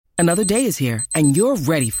Another day is here, and you're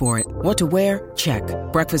ready for it. What to wear? Check.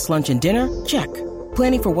 Breakfast, lunch, and dinner? Check.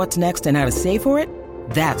 Planning for what's next and how to save for it?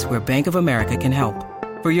 That's where Bank of America can help.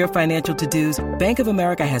 For your financial to-dos, Bank of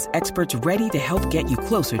America has experts ready to help get you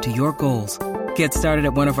closer to your goals. Get started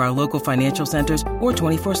at one of our local financial centers or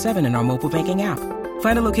 24/7 in our mobile banking app.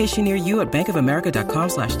 Find a location near you at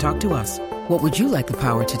bankofamerica.com/talktous. What would you like the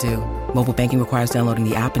power to do? Mobile banking requires downloading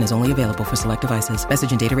the app and is only available for select devices.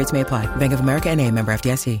 Message and data rates may apply. Bank of America N.A., member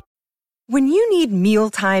FDIC. When you need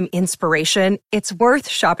mealtime inspiration, it's worth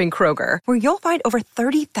shopping Kroger, where you'll find over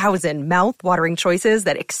 30,000 mouth-watering choices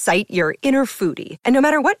that excite your inner foodie. And no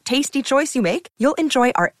matter what tasty choice you make, you'll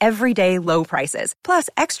enjoy our everyday low prices, plus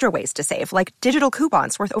extra ways to save, like digital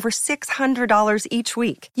coupons worth over $600 each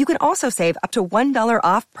week. You can also save up to $1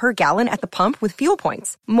 off per gallon at the pump with fuel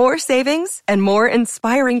points. More savings and more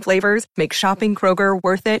inspiring flavors make shopping Kroger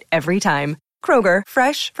worth it every time. Kroger,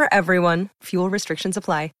 fresh for everyone. Fuel restrictions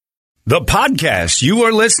apply. The podcast you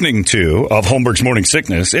are listening to of Holmberg's Morning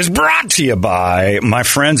Sickness is brought to you by my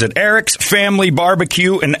friends at Eric's Family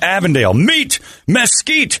Barbecue in Avondale. Meet,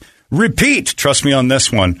 mesquite, repeat. Trust me on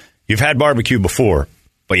this one. You've had barbecue before,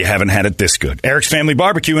 but you haven't had it this good. Eric's Family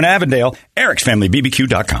Barbecue in Avondale,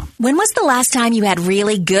 ericsfamilybbq.com. When was the last time you had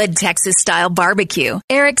really good Texas-style barbecue?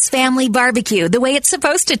 Eric's Family Barbecue, the way it's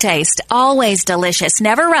supposed to taste. Always delicious,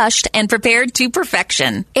 never rushed, and prepared to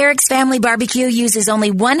perfection. Eric's Family Barbecue uses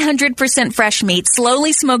only 100% fresh meat,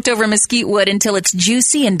 slowly smoked over mesquite wood until it's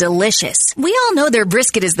juicy and delicious. We all know their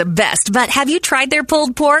brisket is the best, but have you tried their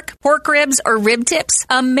pulled pork, pork ribs, or rib tips?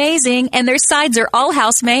 Amazing, and their sides are all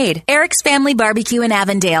house-made. Eric's Family Barbecue in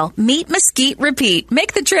Avondale. Meet, mesquite, repeat.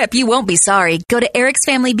 Make the trip. You won't be sorry. Go to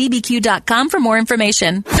ericsfamilybbq.com for more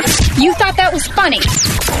information. You thought that was funny.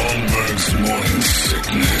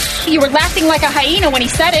 You were laughing like a hyena when he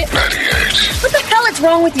said it. 98. What the hell is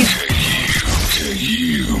wrong with you?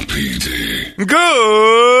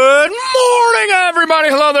 Good morning, everybody.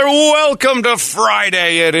 Hello there. Welcome to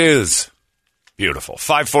Friday. It is beautiful.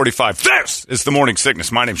 5:45. This is the Morning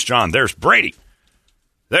Sickness. My name's John. There's Brady.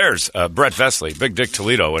 There's Brett Vesley, Big Dick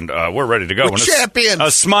Toledo, and we're ready to go. We're champions. A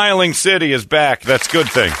smiling city is back. That's good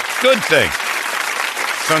thing. Good thing.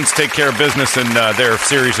 Suns take care of business in their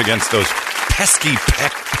series against those pesky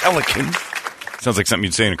Pelicans. Sounds like something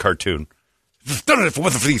you'd say in a cartoon. Done it if it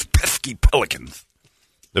wasn't for these pesky Pelicans.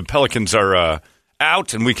 The Pelicans are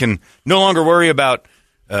out, and we can no longer worry about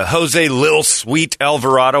Jose Lil Sweet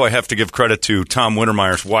Alvarado. I have to give credit to Tom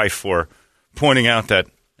Wintermeyer's wife for pointing out that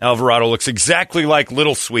Alvarado looks exactly like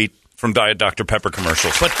Little Sweet from Diet Dr. Pepper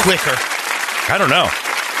commercials. But quicker. I don't know.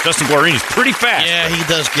 Justin Guarini's pretty fast. Yeah, he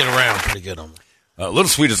does get around pretty good on them. Little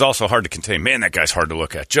Sweet is also hard to contain. Man, that guy's hard to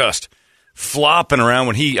look at. Just flopping around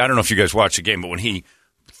when I don't know if you guys watched the game, but when he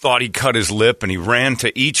thought he cut his lip and he ran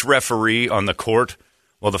to each referee on the court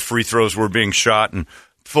while the free throws were being shot and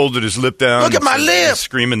folded his lip down. Look at my lip!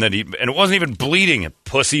 Screaming that and it wasn't even bleeding. It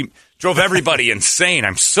pussy. Drove everybody insane.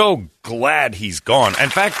 I'm so glad he's gone. In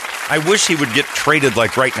fact, I wish he would get traded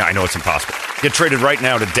like right now. I know it's impossible. Get traded right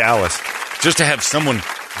now to Dallas just to have someone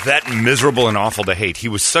that miserable and awful to hate. He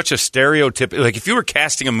was such a stereotype. Like if you were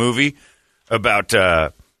casting a movie about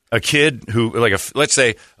a kid who, like let's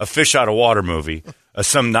say a fish out of water movie,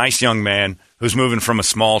 some nice young man who's moving from a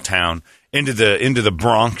small town into the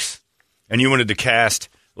Bronx, and you wanted to cast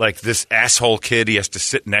like this asshole kid he has to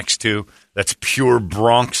sit next to that's pure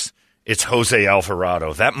Bronx. It's Jose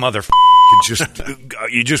Alvarado. That motherfucker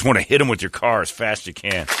you just want to hit him with your car as fast as you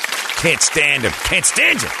can. Can't stand him. Can't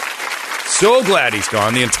stand him. So glad he's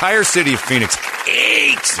gone. The entire city of Phoenix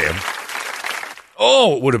hates him.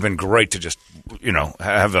 Oh, it would have been great to just,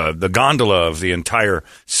 have the gondola of the entire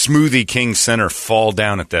Smoothie King Center fall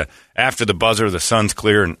down after the buzzer, the sun's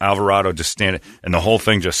clear, and Alvarado just standing, and the whole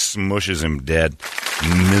thing just smushes him dead.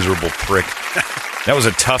 Miserable prick. That was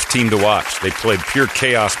a tough team to watch. They played pure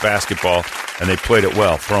chaos basketball, and they played it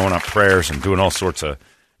well, throwing up prayers and doing all sorts of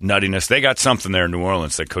nuttiness. They got something there in New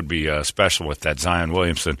Orleans that could be special with that Zion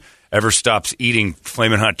Williamson ever stops eating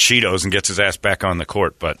Flamin' Hot Cheetos and gets his ass back on the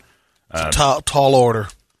court. But it's a tall order.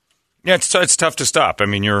 Yeah, it's tough to stop. I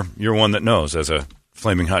mean, you're one that knows as a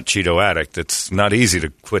Flaming Hot Cheeto addict. It's not easy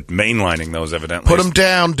to quit mainlining those, evidently. Put them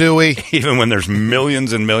down, Dewey. Even when there's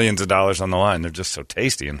millions and millions of dollars on the line, they're just so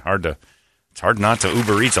tasty and it's hard not to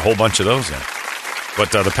Uber Eats a whole bunch of those in.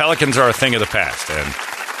 But the Pelicans are a thing of the past, and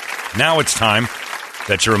now it's time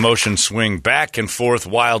that your emotions swing back and forth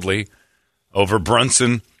wildly over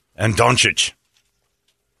Brunson and Doncic.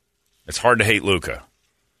 It's hard to hate Luka.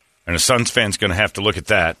 And a Suns fan's going to have to look at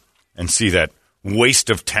that and see that waste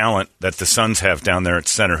of talent that the Suns have down there at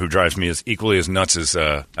center, who drives me as equally as nuts as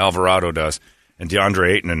Alvarado does, and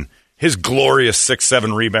DeAndre Ayton and his glorious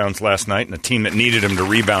 6-7 rebounds last night in a team that needed him to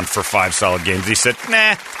rebound for 5 solid games. He said,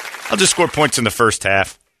 nah, I'll just score points in the first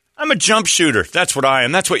half. I'm a jump shooter. That's what I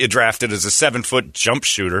am. That's what you drafted as a 7-foot jump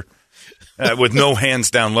shooter with no hands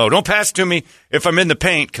down low. Don't pass to me if I'm in the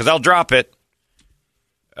paint because I'll drop it.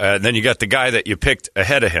 Then you got the guy that you picked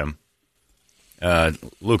ahead of him,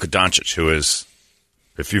 Luka Doncic, who is,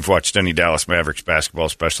 if you've watched any Dallas Mavericks basketball,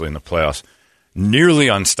 especially in the playoffs, nearly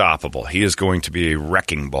unstoppable. He is going to be a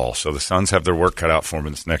wrecking ball. So the Suns have their work cut out for them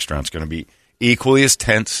in this next round. It's going to be equally as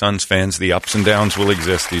tense. Suns fans, the ups and downs will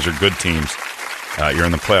exist. These are good teams. You're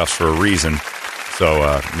in the playoffs for a reason.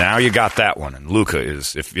 So now you got that one. And Luka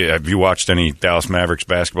is, have you watched any Dallas Mavericks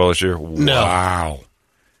basketball this year? No. Wow.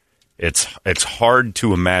 It's hard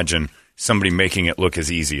to imagine somebody making it look as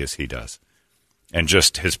easy as he does. And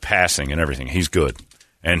just his passing and everything. He's good.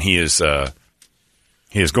 And he is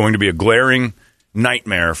going to be a glaring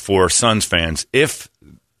nightmare for Suns fans if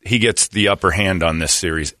he gets the upper hand on this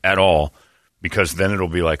series at all, because then it'll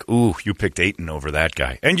be like, ooh, you picked Ayton over that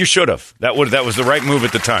guy. And you should have. That was the right move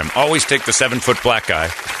at the time. Always take the 7-foot black guy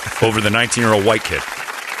over the 19-year-old white kid.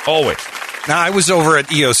 Always. Now, I was over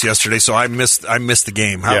at EOS yesterday, so I missed the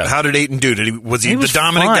game. How did Ayton do? Was he the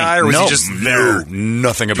dominant guy, or was he just there?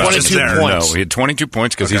 Nothing about 22 him. points. No, he had 22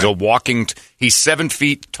 points because he's a walking. He's 7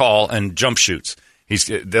 feet tall and jump shoots.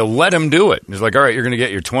 They'll let him do it. He's like, all right, you're going to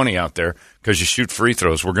get your 20 out there because you shoot free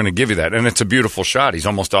throws. We're going to give you that, and it's a beautiful shot. He's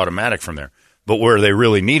almost automatic from there. But where they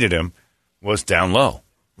really needed him was down low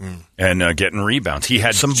and getting rebounds. He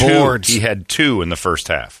had some two. boards. He had 2 in the first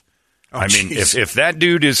half. I mean, geez. if that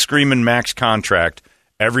dude is screaming max contract,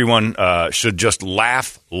 everyone should just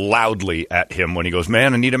laugh loudly at him when he goes,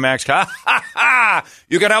 man, I need a max. Ha, ha, ha.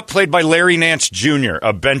 You got outplayed by Larry Nance Jr.,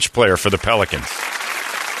 a bench player for the Pelicans.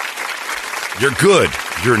 You're good.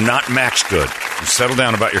 You're not max good. You settle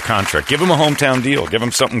down about your contract. Give him a hometown deal. Give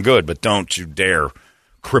him something good, but don't you dare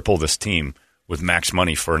cripple this team with max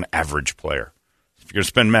money for an average player. If you're going to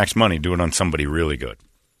spend max money, do it on somebody really good.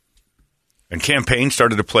 And Campaign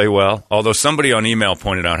started to play well, although somebody on email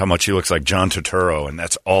pointed out how much he looks like John Turturro, and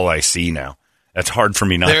that's all I see now. That's hard for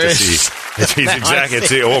me not to see. He's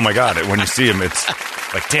exactly. Oh, my God. When you see him, it's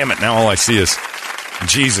like, damn it, now all I see is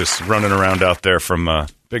Jesus running around out there from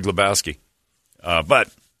Big Lebowski. But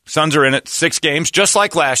Suns are in it, 6 games, just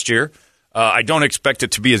like last year. I don't expect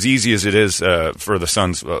it to be as easy as it is for the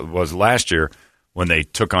Suns was last year when they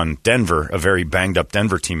took on Denver, a very banged-up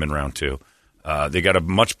Denver team in round 2. They got a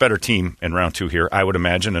much better team in round 2 here. I would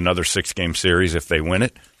imagine another 6-game series if they win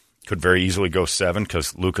it. Could very easily go 7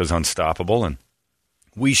 because Luka's unstoppable, and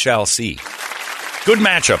we shall see. Good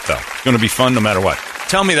matchup, though. It's going to be fun no matter what.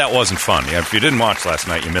 Tell me that wasn't fun. Yeah, if you didn't watch last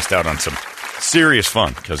night, you missed out on some serious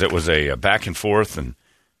fun because it was a back and forth, and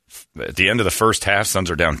at the end of the first half,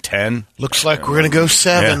 Suns are down 10. Looks like we're going to go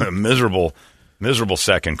 7. Yeah, miserable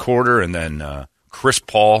second quarter, and then Chris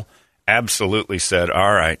Paul absolutely said,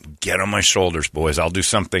 all right, get on my shoulders, boys. I'll do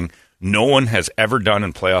something no one has ever done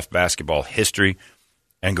in playoff basketball history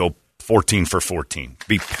and go 14 for 14.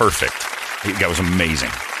 Be perfect. That was amazing.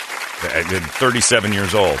 37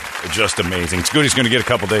 years old. Just amazing. It's good he's going to get a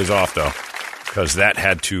couple days off, though, because that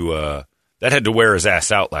had to wear his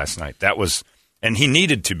ass out last night. And he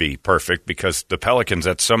needed to be perfect because the Pelicans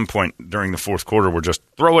at some point during the fourth quarter were just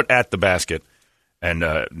throw it at the basket, and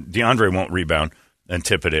DeAndre won't rebound and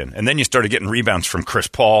tip it in. And then you started getting rebounds from Chris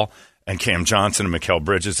Paul and Cam Johnson and Mikal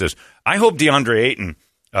Bridges. I hope DeAndre Ayton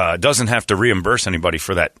doesn't have to reimburse anybody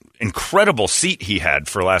for that incredible seat he had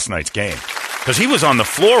for last night's game because he was on the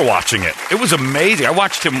floor watching it. It was amazing. I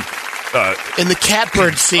watched him in the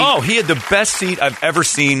catbird seat. Oh, he had the best seat I've ever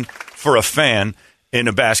seen for a fan in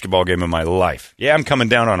a basketball game in my life. Yeah, I'm coming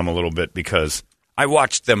down on him a little bit because I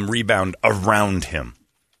watched them rebound around him.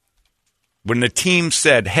 When the team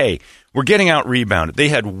said, hey, we're getting out-rebounded, they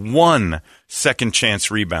had 1 second-chance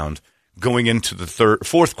rebound going into the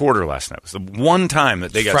fourth quarter last night. It was the one time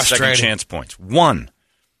that they got second-chance points. 1.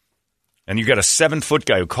 And you got a 7-foot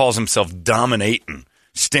guy who calls himself dominating,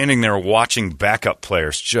 standing there watching backup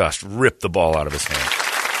players just rip the ball out of his hand.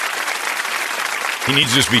 He needs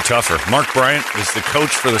to just be tougher. Mark Bryant is the coach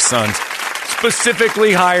for the Suns,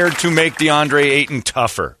 specifically hired to make DeAndre Ayton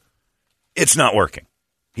tougher. It's not working.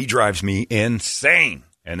 He drives me insane.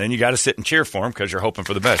 And then you got to sit and cheer for him because you're hoping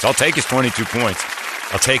for the best. I'll take his 22 points.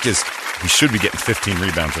 He should be getting 15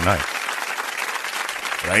 rebounds a night.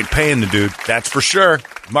 But I ain't paying the dude. That's for sure.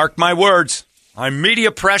 Mark my words. I'm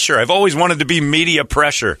media pressure. I've always wanted to be media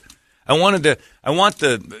pressure. I want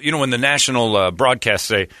when the national broadcasts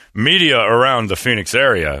say media around the Phoenix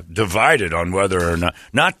area divided on whether or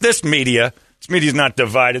not this media. This media's not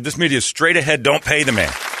divided. This media is straight ahead. Don't pay the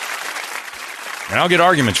man. And I'll get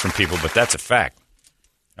arguments from people, but that's a fact.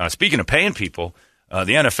 Speaking of paying people,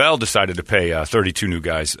 the NFL decided to pay 32 new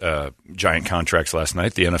guys giant contracts last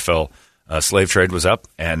night. The NFL slave trade was up,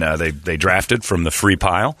 and they drafted from the free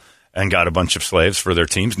pile and got a bunch of slaves for their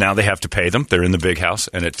teams. Now they have to pay them. They're in the big house,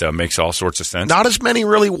 and it makes all sorts of sense. Not as many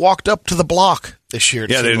really walked up to the block this year.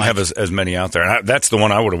 Yeah, they didn't have as many out there. And that's the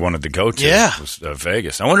one I would have wanted to go to. Yeah. Was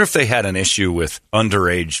Vegas. I wonder if they had an issue with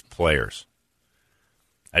underage players.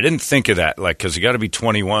 I didn't think of that, because you got to be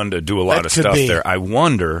 21 to do a lot of stuff there. I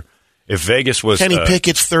wonder if Vegas was Kenny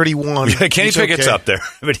Pickett's 31. Kenny Pickett's up there,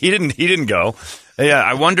 but he didn't go. Yeah,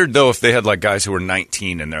 I wondered though if they had guys who were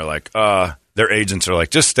 19 and they're their agents are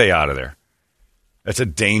just stay out of there. That's a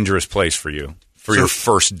dangerous place for you for your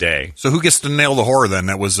first day. So who gets to nail the horror then?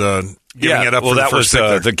 That was giving it up. Well, that was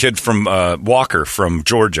the kid from Walker from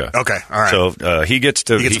Georgia. Okay, all right. So he gets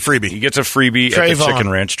a freebie. He gets a freebie at the Chicken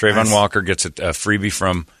Ranch. Trayvon Walker gets a freebie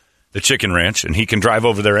from the Chicken Ranch, and he can drive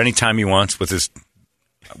over there anytime he wants with his.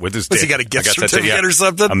 What's he got a gift certificate or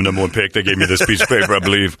something? I'm the number one pick. They gave me this piece of paper. I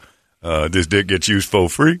believe this dick gets used for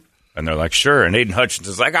free. And they're like, sure. And Aiden Hutchins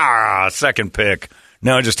is like, second pick.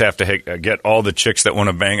 Now I just have to get all the chicks that want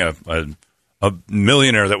to bang a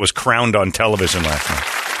millionaire that was crowned on television last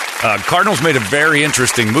night. Cardinals made a very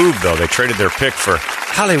interesting move, though. They traded their pick for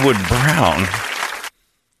Hollywood Brown.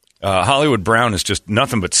 Hollywood Brown is just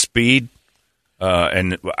nothing but speed,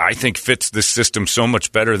 and I think fits this system so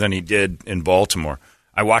much better than he did in Baltimore.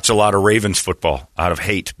 I watch a lot of Ravens football out of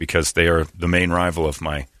hate because they are the main rival of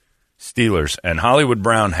my Steelers, and Hollywood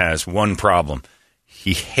Brown has one problem.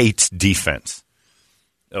 He hates defense.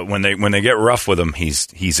 When they get rough with him,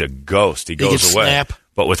 he's a ghost. He goes away. Snap.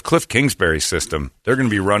 But with Cliff Kingsbury's system, they're going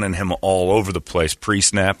to be running him all over the place,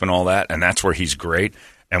 pre-snap and all that, and that's where he's great.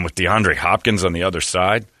 And with DeAndre Hopkins on the other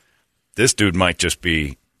side, this dude might just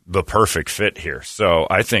be the perfect fit here. So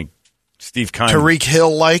I think Steve Keim, Tyreek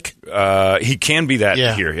Hill-like? He can be that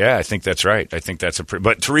here. Yeah, I think that's right. I think that's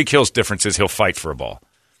but Tyreek Hill's difference is he'll fight for a ball.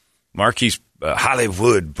 Marquise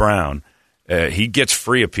Hollywood Brown, he gets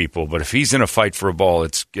free of people, but if he's in a fight for a ball,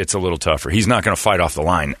 it's a little tougher. He's not going to fight off the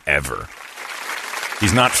line ever.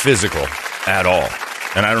 He's not physical at all.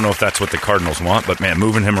 And I don't know if that's what the Cardinals want, but, man,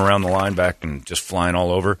 moving him around the line back and just flying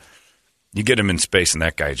all over, you get him in space and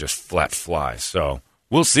that guy just flat flies. So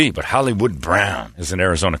we'll see. But Hollywood Brown is an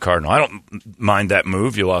Arizona Cardinal. I don't mind that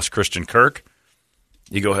move. You lost Christian Kirk.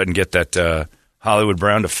 You go ahead and get that Hollywood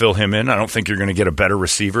Brown to fill him in. I don't think you're going to get a better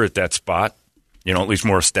receiver at that spot. At least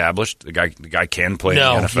more established. The guy can play in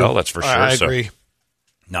the NFL, that's for sure. I agree. So,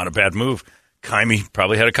 not a bad move. Keimy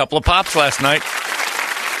probably had a couple of pops last night.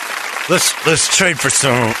 Let's trade for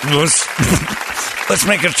some. Let's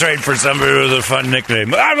make a trade for somebody with a fun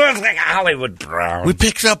nickname. Hollywood Brown. We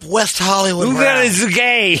picked up West Hollywood Brown. That is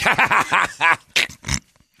gay.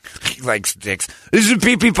 He likes dicks. This is a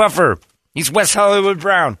pee-pee puffer. He's West Hollywood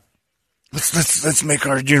Brown. Let's make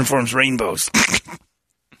our uniforms rainbows.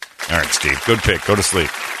 All right, Steve. Good pick. Go to sleep.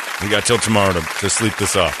 We got till tomorrow to sleep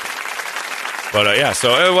this off. But, so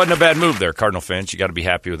it wasn't a bad move there, Cardinal fans. You got to be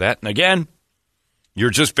happy with that. And, again, you're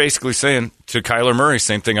just basically saying to Kyler Murray,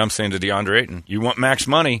 same thing I'm saying to DeAndre Ayton. You want max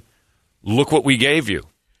money, look what we gave you.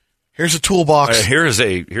 Here's a toolbox. Here's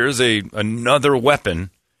another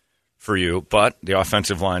weapon for you, but the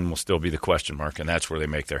offensive line will still be the question mark, and that's where they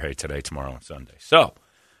make their hay today, tomorrow, and Sunday. So,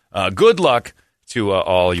 good luck to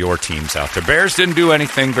all your teams out there. Bears didn't do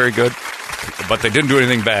anything very good, but they didn't do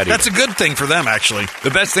anything bad either. That's a good thing for them, actually. The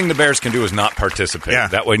best thing the Bears can do is not participate. Yeah.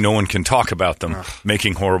 That way no one can talk about them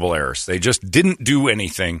making horrible errors. They just didn't do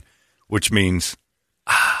anything, which means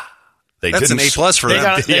they That's didn't. That's an A+ for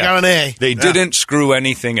them. They got an A. They didn't screw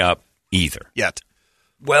anything up either. Yet.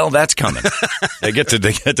 Well, that's coming. They get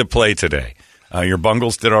to play today. Your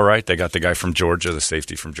Bungles did all right. They got the guy from Georgia, the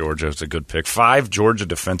safety from Georgia. It's a good pick. 5 Georgia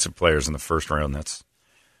defensive players in the first round. That's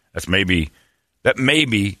maybe. I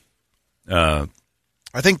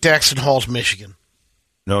think Daxton Hall's Michigan.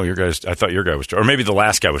 No, your guys. I thought your guy was Georgia, or maybe the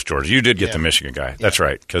last guy was Georgia. You did get the Michigan guy. That's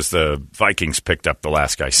right, because the Vikings picked up the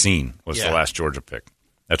last guy. Scene was the last Georgia pick.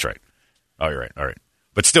 That's right. Oh, you're right. All right,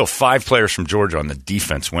 but still, 5 players from Georgia on the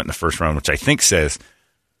defense went in the first round, which I think says.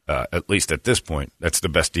 At least at this point, that's the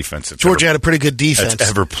best defense. Georgia had a pretty good defense. That's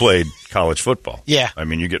ever played college football. Yeah. I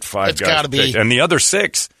mean, you get 5 it's guys picked, and the other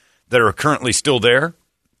 6 that are currently still there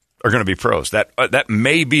are going to be pros. That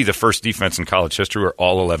may be the first defense in college history where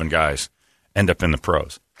all 11 guys end up in the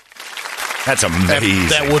pros. That's amazing.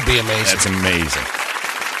 That would be amazing. That's amazing.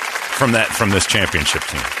 From this championship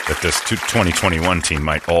team, that this 2021 team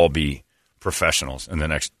might all be professionals in the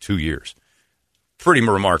next 2 years. Pretty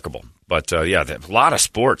remarkable. But, a lot of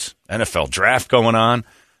sports. NFL draft going on.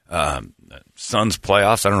 Suns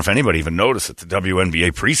playoffs. I don't know if anybody even noticed that the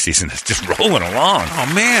WNBA preseason is just rolling along.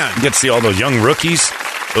 Oh, man. You get to see all those young rookies,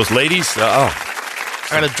 those ladies. I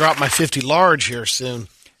got to drop my 50 large here soon.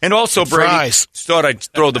 And also, Brady, Fries. thought I'd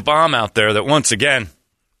throw the bomb out there that once again,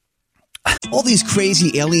 all these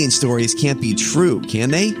crazy alien stories can't be true,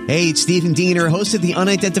 can they? Hey, it's Stephen Diener, host of the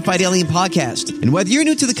Unidentified Alien Podcast. And whether you're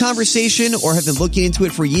new to the conversation or have been looking into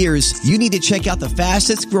it for years, you need to check out the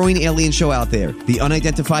fastest growing alien show out there, the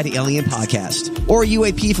Unidentified Alien Podcast, or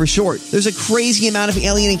UAP for short. There's a crazy amount of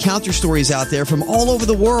alien encounter stories out there from all over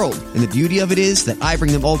the world. And the beauty of it is that I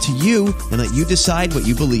bring them all to you and let you decide what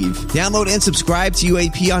you believe. Download and subscribe to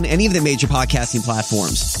UAP on any of the major podcasting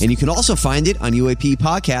platforms. And you can also find it on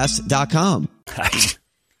UAPpodcast.com.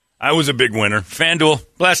 I was a big winner. FanDuel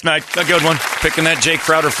last night, a good one. Picking that Jay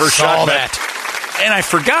Crowder first shot bet. And I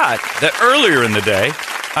forgot that earlier in the day,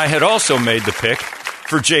 I had also made the pick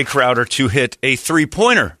for Jay Crowder to hit a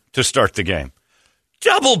three-pointer to start the game.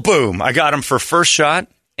 Double boom. I got him for first shot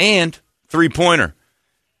and three-pointer.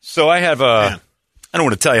 So I have I don't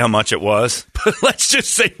want to tell you how much it was, but let's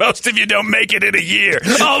just say most of you don't make it in a year.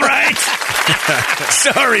 All right.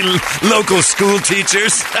 Sorry, local school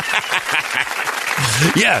teachers.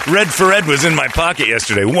 Yeah, Red for Ed was in my pocket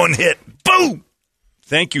yesterday. One hit. Boom.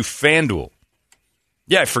 Thank you, FanDuel.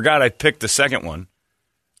 Yeah, I forgot I picked the second one.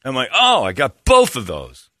 I'm like, oh, I got both of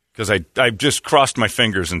those. Because I just crossed my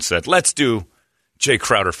fingers and said, let's do Jay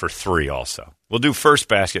Crowder for 3 also. We'll do first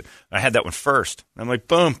basket. I had that one first. I'm like,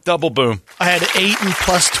 boom, double boom. I had 8 and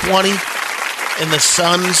plus 20 in the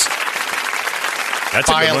Suns. That's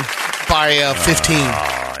a good one. By 15.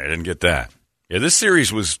 I didn't get that. Yeah, this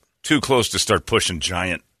series was too close to start pushing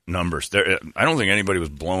giant numbers. I don't think anybody was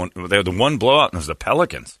blowing. They had the one blowout, and it was the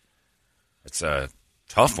Pelicans. It's a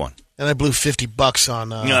tough one. And I blew $50 on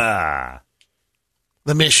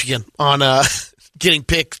the Michigan on getting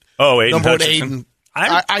picked. Oh, Aiden number Hutchinson. Aiden.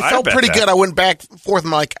 I felt pretty good. I went back and forth.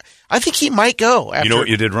 I'm like, I think he might go. After you know what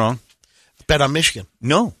you did wrong? Bet on Michigan.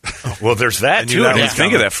 No. Well, there's that, too. I didn't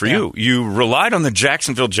think of that for you. You relied on the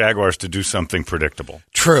Jacksonville Jaguars to do something predictable.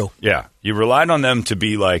 True. Yeah. You relied on them to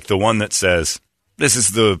be like the one that says, this is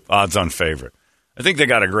the odds-on favorite. I think they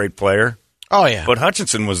got a great player. Oh, yeah. But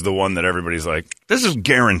Hutchinson was the one that everybody's like, this is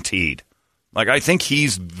guaranteed. Like, I think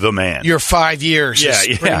he's the man. Your 5 years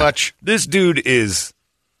is pretty much. This dude is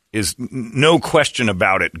no question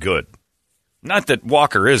about it good. Not that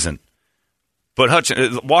Walker isn't. But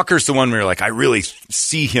Walker's the one where you're like, I really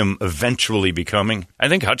see him eventually becoming. I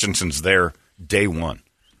think Hutchinson's there day one.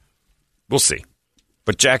 We'll see.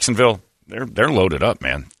 But Jacksonville, they're loaded up,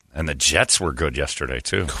 man. And the Jets were good yesterday,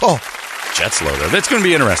 too. Oh. Jets loaded up. It's going to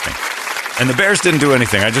be interesting. And the Bears didn't do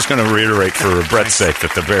anything. I'm just going to reiterate for Brett's sake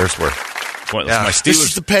that the Bears were pointless. My Steelers, this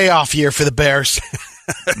is the payoff year for the Bears.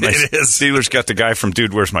 It is. Steelers got the guy from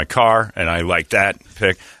Dude, Where's My Car? And I like that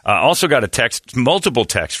pick. Also got multiple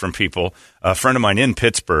texts from people. A friend of mine in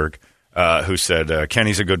Pittsburgh who said,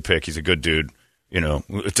 Kenny's a good pick. He's a good dude. You know,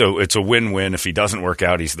 it's a win-win. If he doesn't work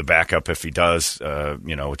out, he's the backup. If he does,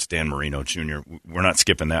 it's Dan Marino Jr. We're not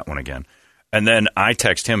skipping that one again. And then I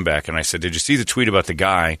text him back and I said, did you see the tweet about the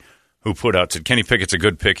guy who said, Kenny Pickett's a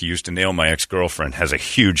good pick. He used to nail my ex-girlfriend. Has a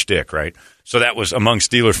huge dick, right? So that was among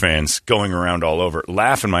Steeler fans going around all over,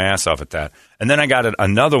 laughing my ass off at that. And then I got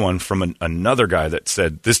another one from another guy that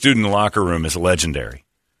said, this dude in the locker room is legendary.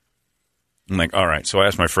 I'm like, all right. So I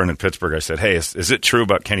asked my friend in Pittsburgh, I said, hey, is it true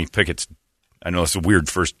about Kenny Pickett's, I know it's a weird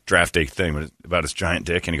first draft day thing, but about his giant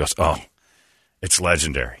dick? And he goes, oh, it's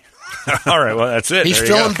legendary. All right, well, that's it. He's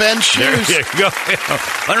filling Ben's shoes. There you go.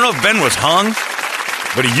 I don't know if Ben was hung.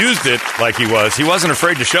 But he used it like he was. He wasn't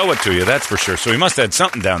afraid to show it to you, that's for sure. So he must have had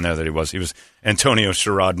something down there that he was. He was Antonio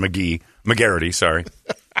Sherrod McGarity, sorry.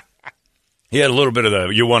 He had a little bit of the,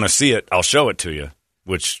 you want to see it, I'll show it to you,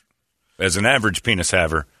 which, as an average penis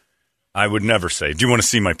haver, I would never say, do you want to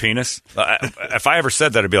see my penis? If I ever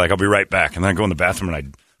said that, I'd be like, I'll be right back. And then I'd go in the bathroom and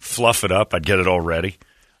I'd fluff it up. I'd get it all ready.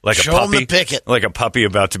 Like show a puppy. him the picket. Like a puppy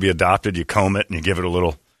about to be adopted. You comb it and you give it a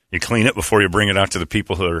little, you clean it before you bring it out to the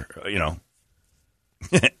people who are,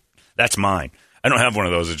 that's mine. I don't have one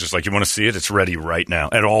of those. It's just like, you want to see it? It's ready right now.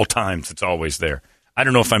 At all times, it's always there. I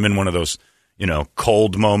don't know if I'm in one of those,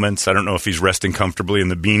 cold moments. I don't know if he's resting comfortably in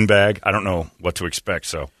the beanbag. I don't know what to expect.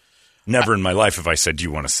 So never in my life have I said, do you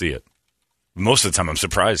want to see it? Most of the time, I'm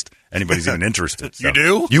surprised anybody's even interested. So. You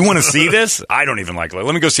do? You want to see this? I don't even like it.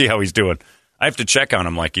 Let me go see how he's doing. I have to check on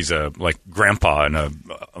him like he's like grandpa.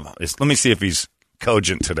 Let me see if he's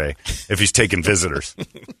cogent today, if he's taking visitors.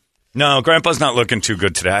 No, Grandpa's not looking too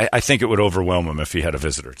good today. I think it would overwhelm him if he had a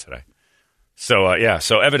visitor today. So,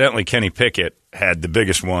 So evidently Kenny Pickett had the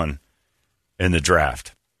biggest one in the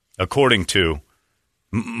draft, according to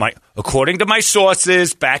According to my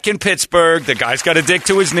sources back in Pittsburgh, the guy's got a dick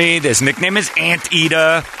to his knee. His nickname is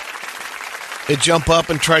Anteater. They jump up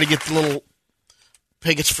and try to get the little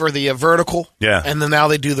pickets for the vertical. Yeah. And then now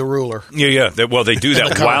they do the ruler. Yeah. Well, they do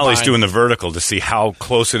that the while he's combine. doing the vertical to see how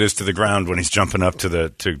close it is to the ground when he's jumping up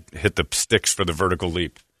to hit the sticks for the vertical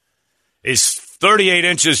leap. He's 38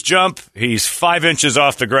 inches jump. He's 5 inches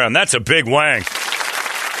off the ground. That's a big wang.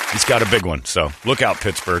 He's got a big one. So look out,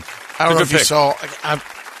 Pittsburgh. I don't know if you saw. I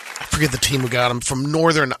forget the team who got him from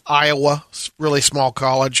Northern Iowa, really small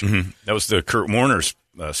college. Mm-hmm. That was the Kurt Warner's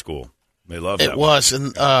school. They love that. It was,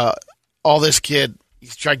 and all this kid,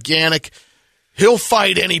 he's gigantic. He'll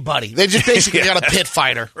fight anybody. They just basically got a pit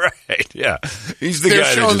fighter, right? Yeah, he's the They're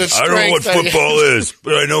guy showing that just, the I don't know what strength that football is,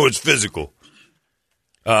 but I know it's physical.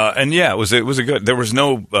 And yeah, it was a good. There was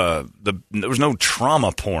no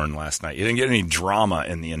trauma porn last night. You didn't get any drama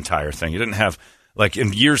in the entire thing. You didn't have. Like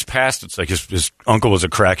in years past, it's like his uncle was a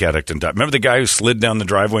crack addict and died. Remember the guy who slid down the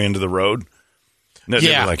driveway into the road?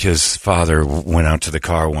 Yeah. Like his father went out to the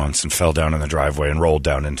car once and fell down in the driveway and rolled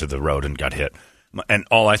down into the road and got hit. And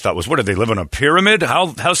all I thought was, what, did they live on a pyramid?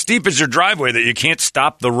 How steep is your driveway that you can't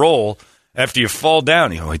stop the roll after you fall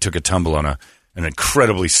down? He took a tumble on an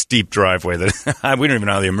incredibly steep driveway that we don't even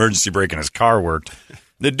know how the emergency brake in his car worked.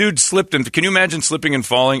 The dude slipped and can you imagine slipping and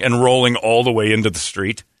falling and rolling all the way into the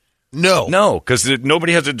street? No, because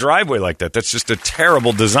nobody has a driveway like that. That's just a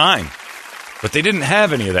terrible design. But they didn't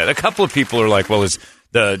have any of that. A couple of people are like, well,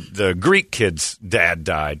 the Greek kid's dad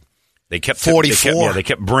died. They kept 44. They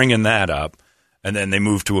kept bringing that up, and then they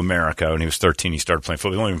moved to America. When he was 13, he started playing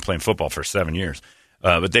football. He only been playing football for 7 years.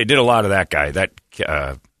 But they did a lot of that guy.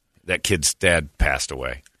 That kid's dad passed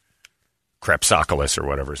away. Krapsopoulos or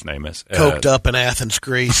whatever his name is. Coked up in Athens,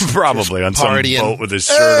 Greece. Probably on some boat with his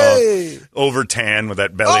shirt off, over tan with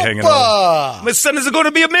that belly hanging over. My son is going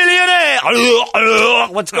to be a millionaire.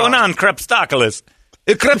 What's going on, Krapsopoulos?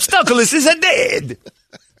 Krapsopoulos is dead.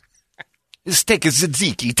 Just take a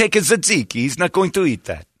tzatziki. He's not going to eat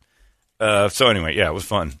that. So anyway, yeah, it was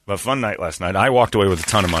fun. A fun night last night. I walked away with a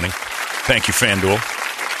ton of money. Thank you,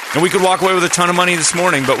 FanDuel. And we could walk away with a ton of money this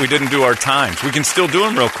morning, but we didn't do our times. We can still do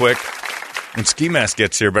them real quick when Ski Mask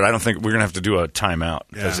gets here, but I don't think we're going to have to do a timeout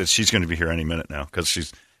because she's going to be here any minute now because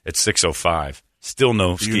she's at 6:05. Still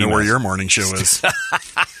no Ski Mask. You know where your morning show is.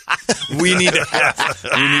 We need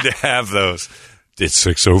to have those. It's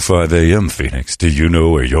 6:05 a.m. Phoenix. Do you know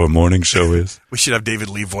where your morning show is? We should have David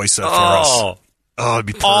Lee voice that for us. Oh, it'd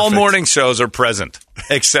be perfect. All morning shows are present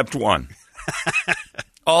except one.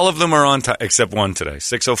 All of them are on time except one today.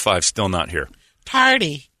 6:05, still not here.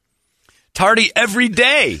 Tardy every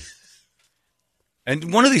day.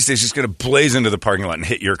 And one of these days she's going to blaze into the parking lot and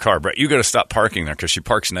hit your car. Brett, you got to stop parking there because she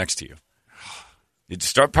parks next to you. You'd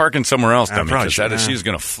start parking somewhere else, dummy, because she's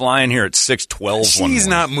going to fly in here at 6:12. She's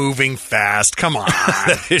not moving fast. Come on.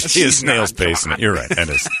 She is snail's pacing it. You're right. It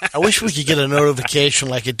is. I wish we could get a notification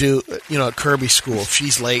like it do, at Kirby School. If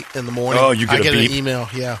she's late in the morning, you get I get beep? an email.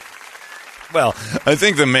 Yeah. Well, I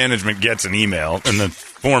think the management gets an email in the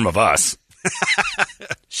form of us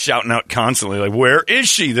shouting out constantly, like, where is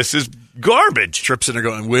she? This is garbage. Tripp's in there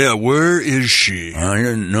going, well, where is she? I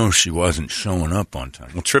didn't know she wasn't showing up on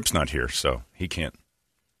time. Well, Tripp's not here, so he can't.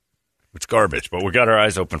 It's garbage, but we got our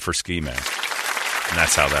eyes open for Ski Mask, and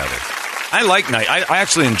that's how that is. I like night. I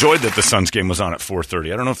actually enjoyed that the Suns game was on at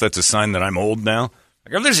 4:30. I don't know if that's a sign that I'm old now.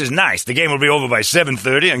 Like, oh, this is nice. The game will be over by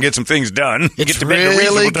 7:30 and get some things done. It's get to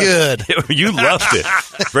really good. You loved it.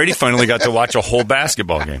 Brady finally got to watch a whole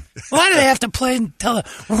basketball game. Why do they have to play until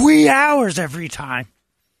the wee hours every time?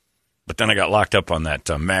 But then I got locked up on that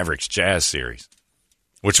Mavericks Jazz series,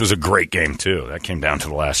 which was a great game, too. That came down to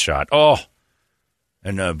the last shot. Oh,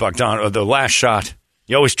 and Bogdan, the last shot.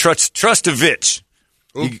 You always trust a Vitch.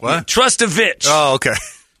 What? Trust a Vitch. Oh, okay.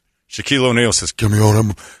 Shaquille O'Neal says, give me all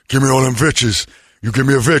them Vitches. You give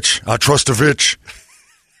me a Vitch. I trust a Vitch.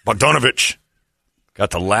 Bogdanovich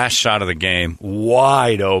got the last shot of the game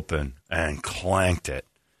wide open and clanked it.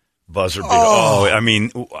 Buzzer beat. Oh, I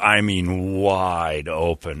mean, wide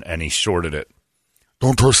open, and he shorted it.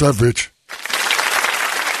 Don't trust that Vitch.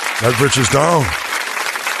 That Vitch is down.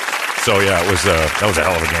 So yeah, that was a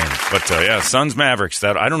hell of a game. But yeah, Suns Mavericks.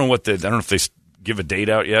 I don't know if they give a date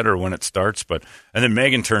out yet or when it starts. And then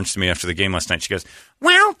Megan turns to me after the game last night. She goes,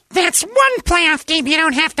 "Well, that's one playoff game you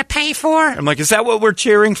don't have to pay for." I'm like, is that what we're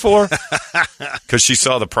cheering for? Because she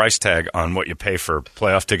saw the price tag on what you pay for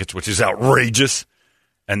playoff tickets, which is outrageous.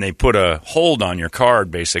 And they put a hold on your card,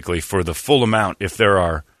 basically, for the full amount. If there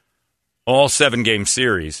are all 7-game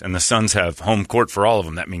series and the Suns have home court for all of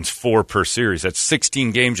them, that means 4 per series. That's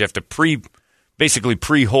 16 games. You have to basically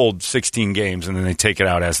pre-hold 16 games, and then they take it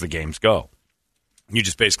out as the games go. You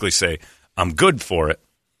just basically say, I'm good for it,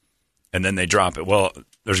 and then they drop it. Well,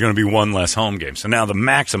 there's going to be one less home game. So now the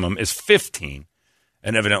maximum is 15,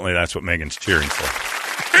 and evidently that's what Megan's cheering for.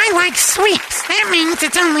 I like sweeps. That means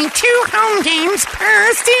it's only 2 home games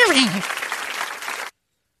per series.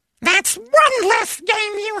 That's one less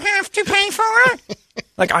game you have to pay for.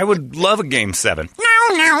 Like, I would love a Game 7.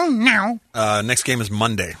 No. Next game is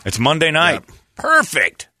Monday. It's Monday night. Yep.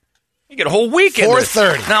 Perfect. You get a whole weekend.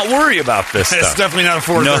 4:30. Not worry about this stuff. It's definitely not a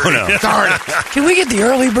 4:30. No. Darn it. Can we get the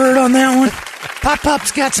early bird on that one?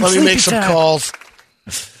 Pop-Pop's got some Let me sleepy make some time. calls.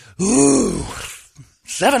 Ooh,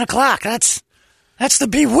 7 o'clock. That's the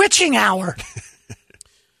bewitching hour.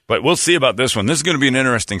 But we'll see about this one. This is going to be an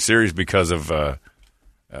interesting series because of the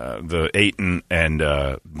Ayton and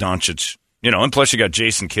Doncic. And plus you got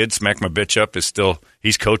Jason Kidd. Smack My Bitch Up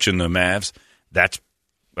he's coaching the Mavs. That's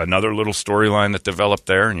another little storyline that developed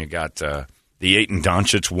there. And you got the Ayton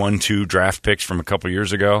Doncic 1-2 draft picks from a couple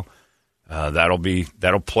years ago. That'll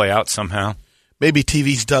play out somehow. Maybe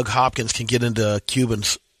TV's Doug Hopkins can get into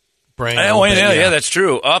Cuban's brain. Oh, yeah, that's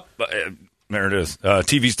true. There it is.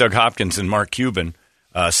 TV's Doug Hopkins and Mark Cuban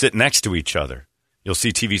sit next to each other. You'll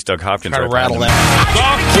see TV's Doug Hopkins. Try to rattle that.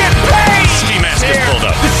 Get paid! Ski mask gets pulled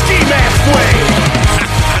up. The ski mask way.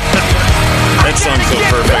 That song's so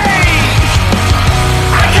perfect.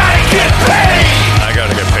 I gotta get paid. I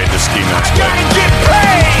gotta get paid the ski mask way. Gotta get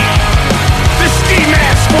paid. The ski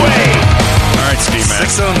mask way. All right, ski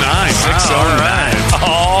mask. 6:09. 6:09.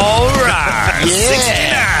 All right.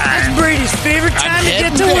 Yeah. That's Brady's favorite time to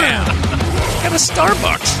get to work. Got a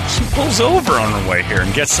Starbucks. She pulls over on her way here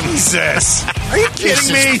and gets some. Jesus. Are you This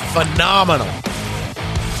kidding me? is phenomenal.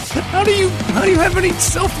 How do you have any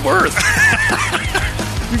self-worth?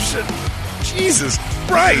 You should. Jesus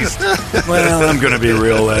Christ. Well, I'm going to be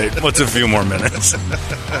real late. What's a few more minutes?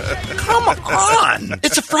 Come on.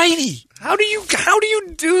 It's a Friday. How do you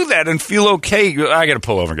do that and feel okay? I got to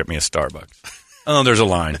pull over and get me a Starbucks. Oh, there's a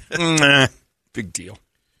line. Nah, big deal.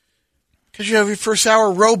 Because you have your first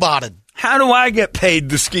hour roboted. How do I get paid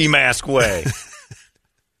the ski mask way?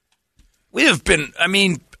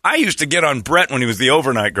 I used to get on Brett when he was the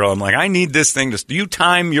overnight girl. I'm like, I need this thing to. You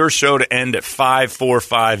time your show to end at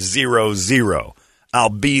 5:45:00. I'll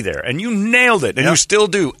be there, and you nailed it, and you still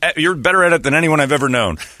do. You're better at it than anyone I've ever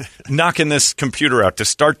known. Knocking this computer out to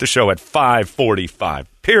start the show at 5:45.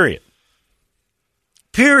 Period.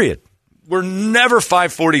 We're never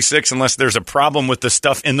 5:46 unless there's a problem with the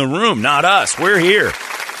stuff in the room. Not us. We're here.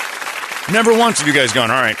 Never once have you guys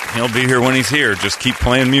gone, all right, he'll be here when he's here. Just keep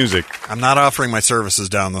playing music. I'm not offering my services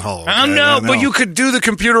down the hall. Okay? I know, but you could do the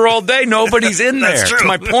computer all day. Nobody's in there. That's true.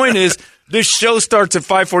 My point is, this show starts at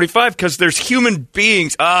 5:45 because there's human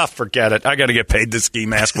beings. Forget it. I got to get paid the ski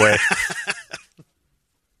mask way.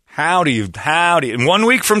 How do you? In 1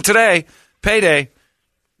 week from today, payday,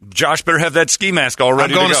 Josh better have that ski mask all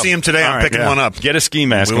ready to go. I'm going to see him today. I'm picking one up. Get a ski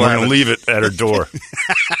mask, and we're going to leave it at her door.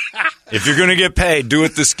 If you're going to get paid, do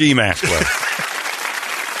it the ski mask way.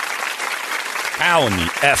 How in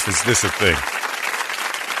the F is this a thing?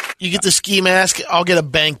 You get the ski mask, I'll get a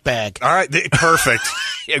bank bag. All right, perfect.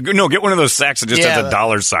 Get one of those sacks that just has a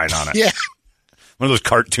dollar sign on it. Yeah. One of those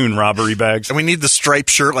cartoon robbery bags. And we need the striped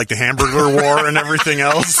shirt like the Hamburger wore and everything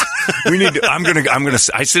else. We need to,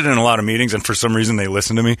 I sit in a lot of meetings, and for some reason they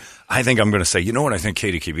listen to me. I think I'm going to say, you know what? I think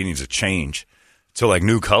KDKB needs a change to like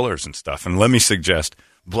new colors and stuff. And let me suggest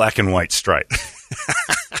black and white stripe.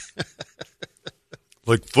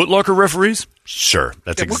 Like Foot Locker referees? Sure.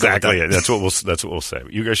 That's exactly it. That's what we'll say.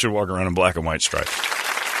 You guys should walk around in black and white stripes.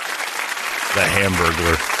 The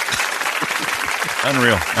Hamburglar.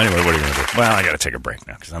 Unreal. Anyway, what are you going to do? Well, I got to take a break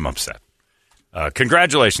now because I'm upset.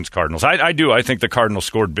 Congratulations, Cardinals. I do. I think the Cardinals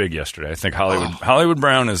scored big yesterday. I think Hollywood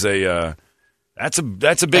Brown is a that's a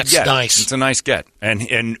big get. Nice. It's a nice get.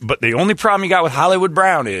 But the only problem you got with Hollywood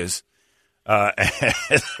Brown is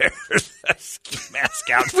there's a ski mask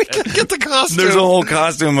outfit. We can get the costume. There's a whole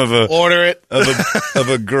costume of a order it of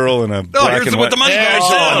a girl in a black and white. The money bag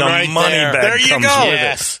and right a money there. bag There you comes go. with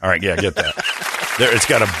Yes. it. All right, yeah, get that. There, it's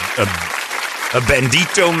got a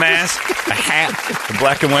bandito mask, a hat, a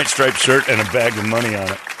black and white striped shirt, and a bag of money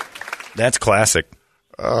on it. That's classic.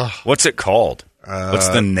 What's it called? What's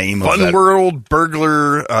the name of that? Fun World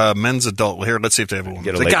Burglar Men's Adult. Well, here, let's see if they have one.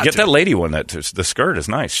 Get that lady one. The skirt is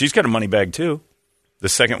nice. She's got a money bag, too. The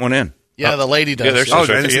second one in. Yeah, the lady does. Yeah, there she is.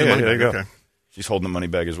 Right there. money There you bag. go. Okay. She's holding the money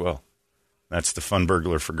bag as well. That's the Fun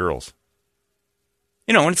Burglar for girls.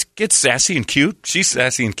 You know, when it gets sassy and cute. She's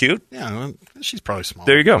sassy and cute. Yeah, well, she's probably small.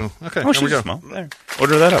 There you go. Okay, Oh, there we she's go. small. There.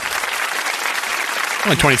 Order that up.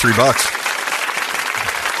 Only $23.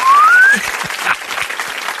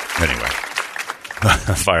 Anyway.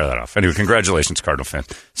 Fire that off. Anyway, congratulations, Cardinal fans.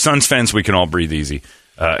 Suns fans, we can all breathe easy.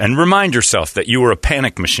 And remind yourself that you were a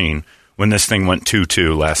panic machine when this thing went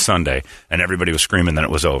 2-2 last Sunday, and everybody was screaming that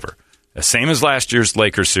it was over. The same as last year's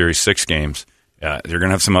Lakers series, 6 games. They're going to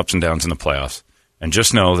have some ups and downs in the playoffs. And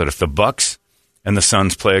just know that if the Bucks and the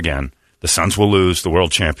Suns play again, the Suns will lose the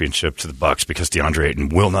world championship to the Bucks because DeAndre Ayton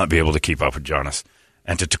will not be able to keep up with Giannis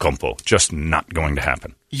Antetokounmpo. Just not going to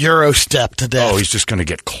happen. Euro step to death. Oh, he's just going to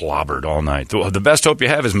get clobbered all night. The best hope you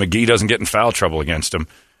have is McGee doesn't get in foul trouble against him,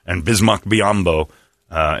 and Bismack Biyombo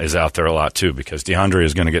is out there a lot too because DeAndre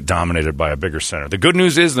is going to get dominated by a bigger center. The good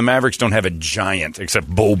news is the Mavericks don't have a giant except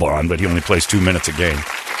Boban, but he only plays 2 minutes a game.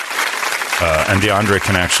 And DeAndre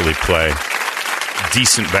can actually play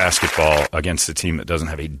decent basketball against a team that doesn't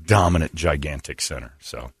have a dominant, gigantic center.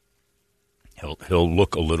 So he'll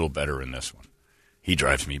look a little better in this one. He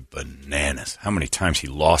drives me bananas. How many times he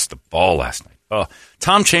lost the ball last night. Oh,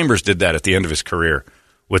 Tom Chambers did that at the end of his career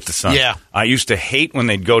with the Suns. Yeah. I used to hate when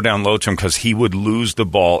they'd go down low to him because he would lose the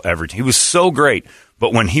ball every time. He was so great,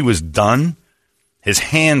 but when he was done, his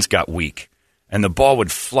hands got weak. And the ball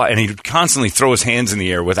would fly, and he'd constantly throw his hands in the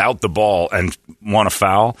air without the ball and want to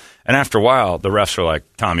foul. And after a while, the refs are like,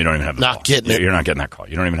 Tom, you don't even have the ball. Not getting it. You're not getting that call.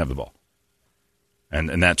 You don't even have the ball.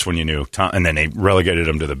 And that's when you knew. Tom, and then they relegated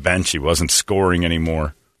him to the bench. He wasn't scoring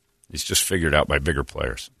anymore. He's just figured out by bigger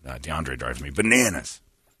players. DeAndre drives me bananas.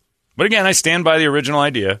 But again, I stand by the original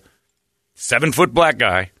idea. 7-foot black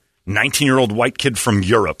guy, 19-year-old white kid from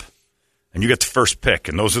Europe, and you get the first pick.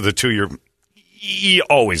 And those are the two you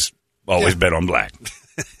always bet on black.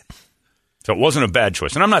 So it wasn't a bad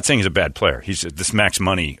choice. And I'm not saying he's a bad player. This max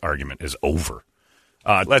money argument is over.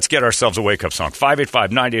 Let's get ourselves a wake-up song.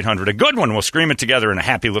 585-9800. A good one. We'll scream it together in a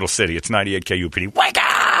happy little city. It's 98 KUPD. Wake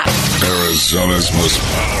up! Arizona's most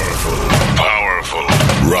powerful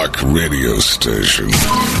rock radio station. 98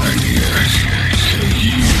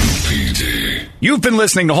 KUPD. You've been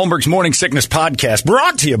listening to Holmberg's Morning Sickness Podcast,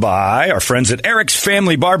 brought to you by our friends at Eric's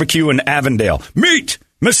Family Barbecue in Avondale. Meet,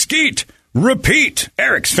 mesquite, repeat.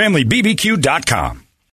 Eric'sFamilyBBQ.com.